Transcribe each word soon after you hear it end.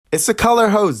It's the color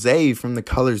Jose from the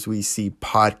Colors We See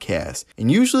podcast.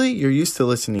 And usually you're used to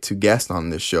listening to guests on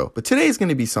this show, but today is going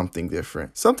to be something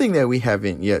different, something that we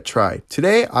haven't yet tried.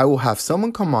 Today, I will have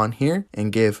someone come on here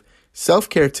and give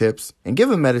self-care tips and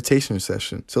give a meditation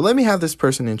session. So let me have this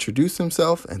person introduce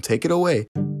himself and take it away.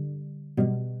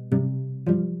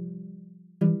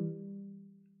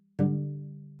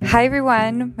 Hi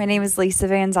everyone, my name is Lisa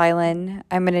Van Zuylen.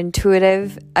 I'm an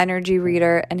intuitive energy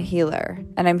reader and healer,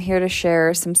 and I'm here to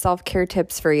share some self-care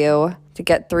tips for you to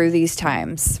get through these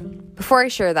times. Before I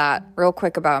share that, real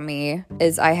quick about me,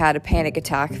 is I had a panic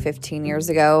attack 15 years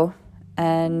ago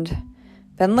and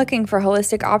been looking for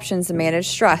holistic options to manage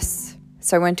stress.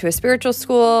 So I went to a spiritual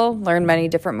school, learned many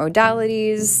different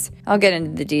modalities. I'll get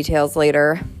into the details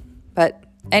later, but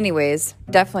anyways,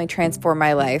 definitely transformed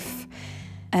my life.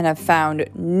 And I've found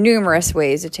numerous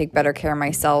ways to take better care of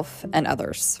myself and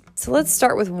others. So let's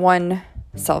start with one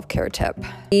self-care tip.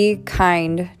 Be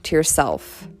kind to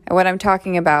yourself. And what I'm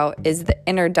talking about is the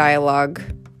inner dialogue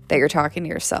that you're talking to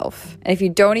yourself. And if you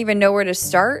don't even know where to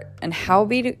start and how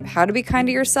to be kind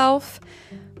to yourself,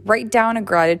 write down a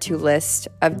gratitude list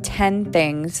of 10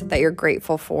 things that you're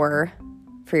grateful for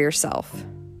yourself.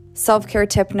 Self-care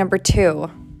tip number 2,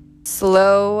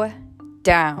 slow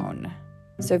down.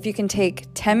 So if you can take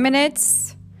 10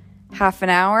 minutes, half an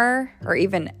hour, or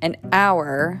even an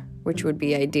hour, which would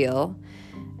be ideal,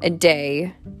 a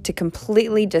day to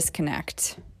completely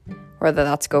disconnect, whether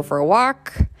that's go for a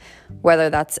walk, whether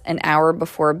that's an hour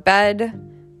before bed,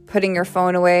 putting your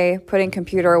phone away, putting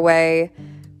computer away,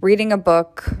 reading a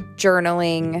book,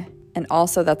 journaling, and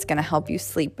also that's going to help you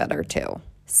sleep better too.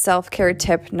 Self-care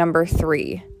tip number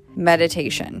 3,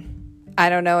 meditation. I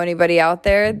don't know anybody out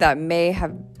there that may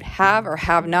have or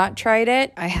have not tried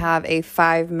it. I have a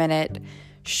 5-minute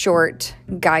short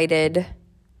guided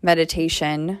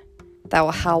meditation that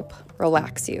will help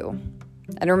relax you.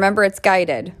 And remember, it's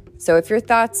guided. So if your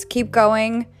thoughts keep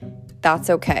going, that's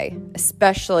okay,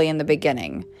 especially in the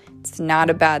beginning. It's not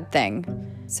a bad thing.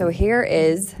 So here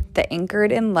is the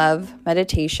Anchored in Love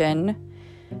meditation.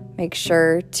 Make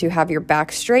sure to have your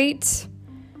back straight,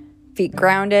 feet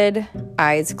grounded,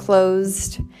 eyes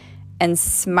closed, and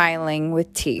smiling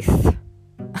with teeth.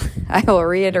 I will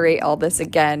reiterate all this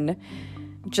again.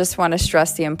 Just want to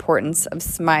stress the importance of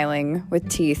smiling with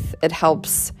teeth. It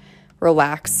helps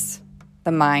relax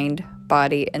the mind,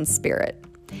 body, and spirit.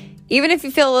 Even if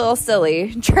you feel a little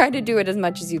silly, try to do it as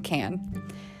much as you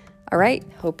can. All right,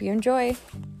 hope you enjoy.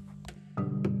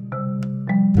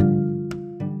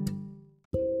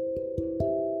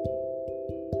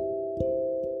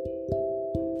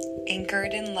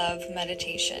 Anchored in Love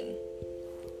meditation.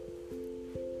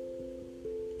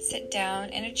 Sit down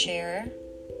in a chair.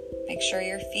 Make sure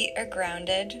your feet are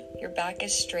grounded, your back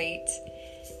is straight,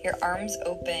 your arms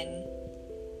open,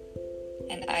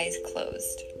 and eyes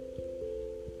closed.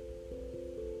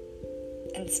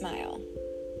 And smile.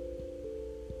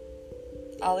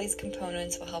 All these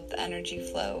components will help the energy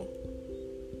flow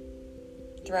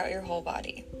throughout your whole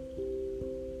body.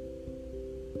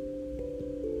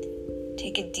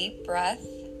 Take a deep breath.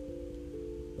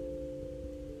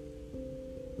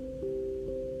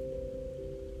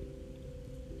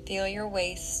 Feel your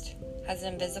waist has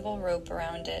an invisible rope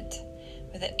around it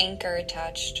with an anchor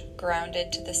attached,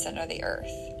 grounded to the center of the earth.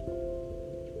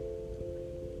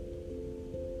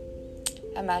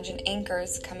 Imagine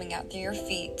anchors coming out through your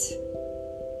feet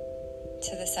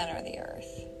to the center of the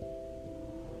earth.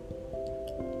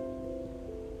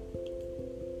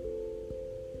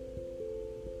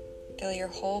 Feel your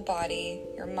whole body,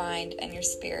 your mind, and your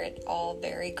spirit all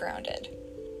very grounded.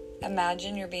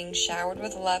 Imagine you're being showered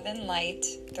with love and light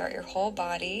throughout your whole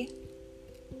body,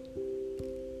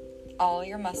 all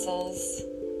your muscles,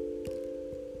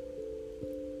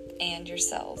 and your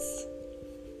cells.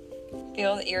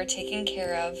 Feel that you're taken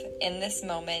care of in this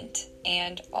moment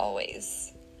and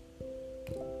always.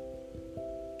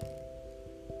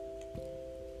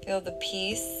 Feel the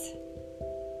peace,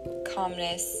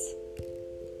 calmness,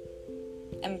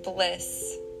 and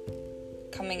bliss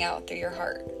coming out through your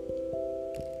heart.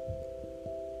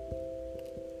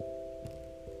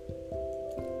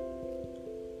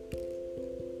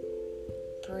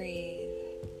 Breathe.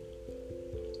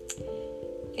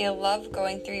 Feel love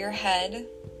going through your head,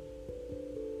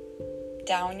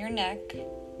 down your neck,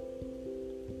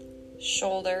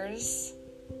 shoulders,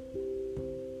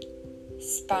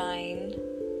 spine,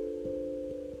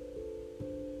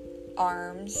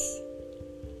 arms,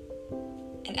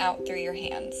 and out through your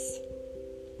hands.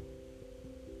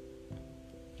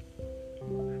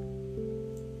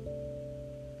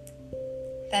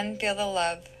 Then feel the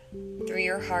love through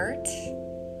your heart,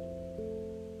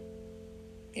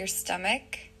 your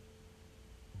stomach,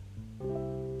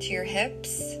 to your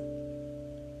hips,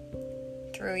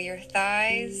 through your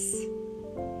thighs,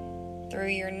 through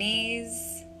your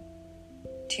knees,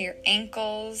 to your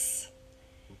ankles,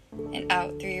 and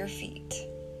out through your feet.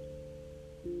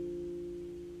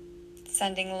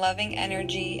 Sending loving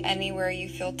energy anywhere you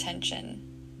feel tension.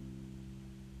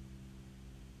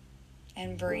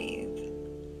 And breathe.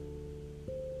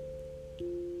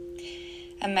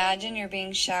 Imagine you're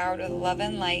being showered with love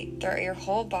and light throughout your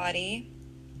whole body,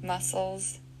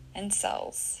 muscles, and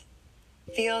cells.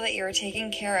 Feel that you are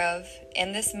taken care of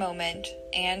in this moment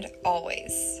and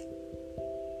always.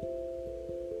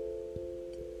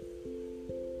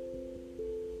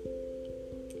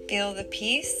 Feel the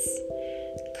peace,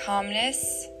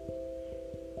 calmness,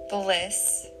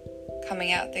 bliss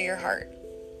coming out through your heart.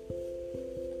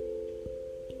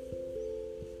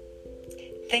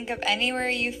 Think of anywhere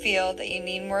you feel that you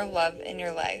need more love in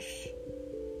your life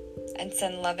and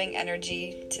send loving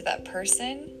energy to that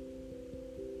person,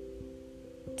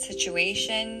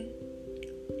 situation,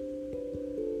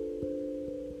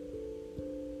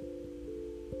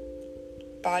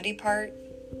 body part,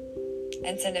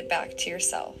 and send it back to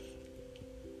yourself.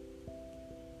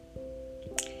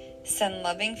 Send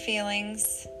loving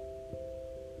feelings,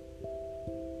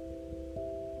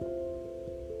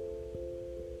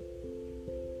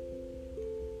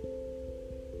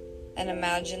 and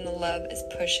imagine the love is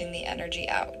pushing the energy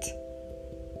out.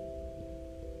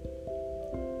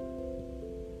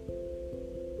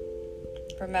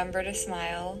 Remember to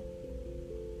smile.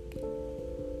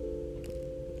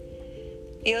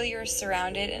 Feel you're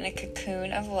surrounded in a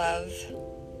cocoon of love,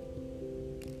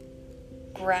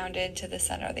 grounded to the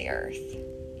center of the earth.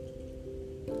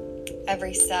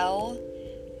 Every cell,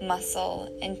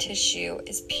 muscle, and tissue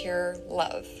is pure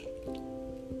love.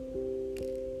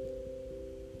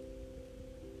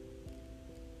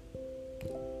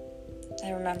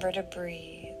 And remember to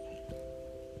breathe.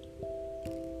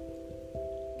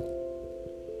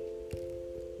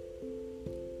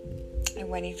 And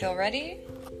when you feel ready,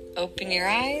 open your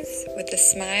eyes with a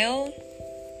smile